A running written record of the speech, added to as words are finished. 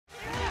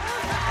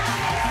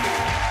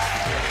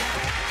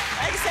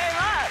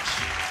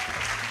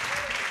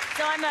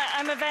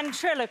I'm a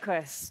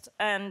ventriloquist,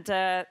 and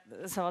so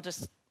I'll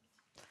just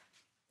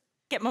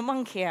get my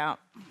monkey out.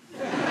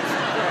 It's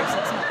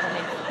not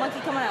funny. Monkey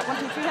coming out. 1,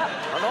 2, 3, up.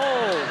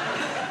 Hello.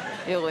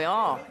 Here we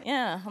are.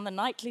 Yeah, on the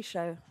nightly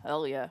show.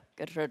 Hell yeah.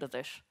 Get rid of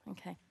this.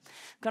 Okay.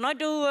 Can I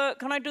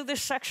do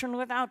this section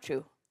without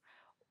you?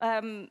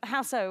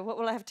 How so? What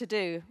will I have to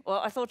do? Well,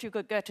 I thought you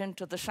could get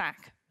into the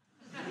sack.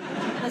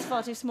 That's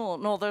far too small.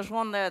 No, there's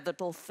one there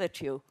that'll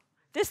fit you.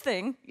 This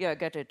thing? Yeah,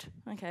 get it.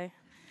 Okay.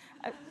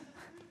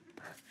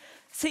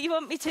 So you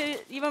want me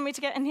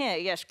to get in here?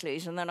 Yes,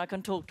 please, and then I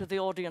can talk to the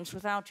audience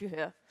without you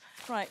here.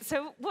 Right,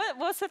 so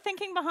what's the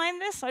thinking behind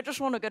this? I just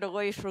want to get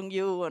away from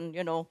you and,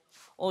 you know,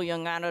 all your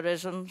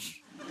mannerisms.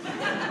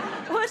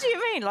 What do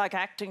you mean, like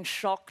acting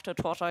shocked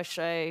at what I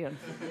say and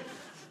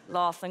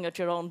laughing at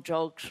your own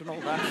jokes and all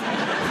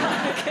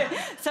that? Okay.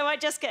 So I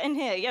just get in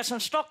here, yes,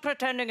 and stop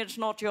pretending it's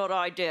not your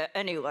idea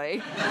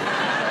anyway.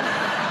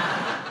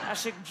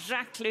 That's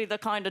exactly the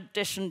kind of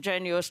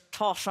disingenuous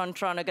toss I'm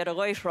trying to get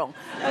away from.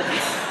 Okay.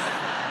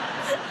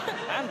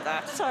 And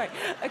that, sorry.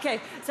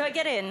 Okay, so I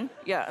get in,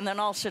 yeah, and then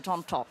I'll sit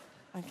on top.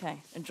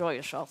 Okay, enjoy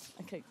yourself.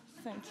 Okay,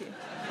 thank you.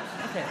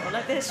 Okay, well,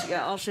 like this,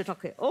 yeah, I'll sit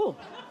up here. Oh,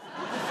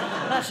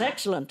 that's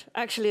excellent.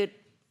 Actually, it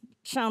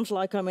sounds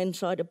like I'm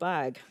inside a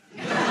bag.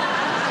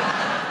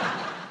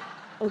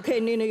 Okay,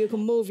 Nina, you can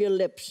move your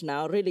lips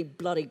now. Really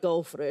bloody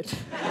go for it.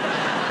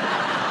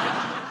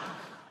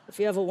 If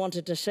you ever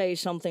wanted to say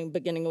something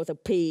beginning with a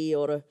P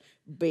or a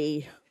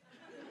B,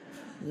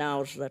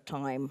 now's the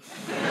time.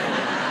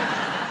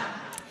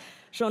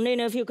 So,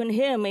 Nina, if you can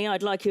hear me,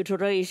 I'd like you to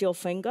raise your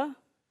finger.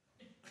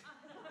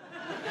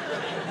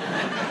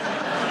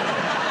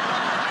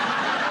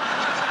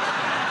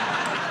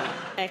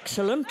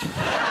 Excellent.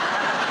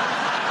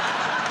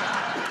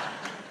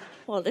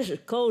 Well, this is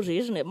cozy,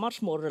 isn't it?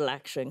 Much more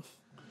relaxing.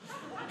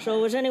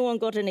 So, has anyone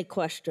got any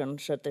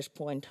questions at this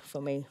point for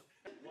me?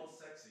 What's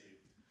sexy?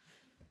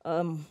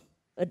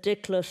 A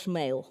dickless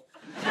male.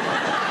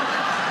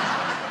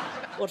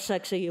 What's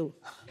sexy you?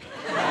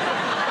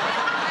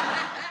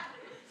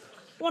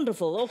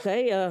 Wonderful,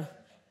 okay.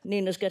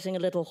 Nina's getting a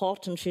little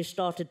hot and she's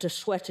started to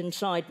sweat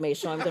inside me,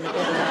 so I'm going to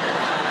get her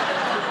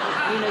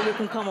out. Nina, you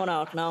can come on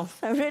out now.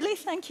 Oh, really?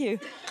 Thank you.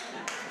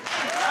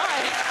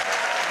 Hi.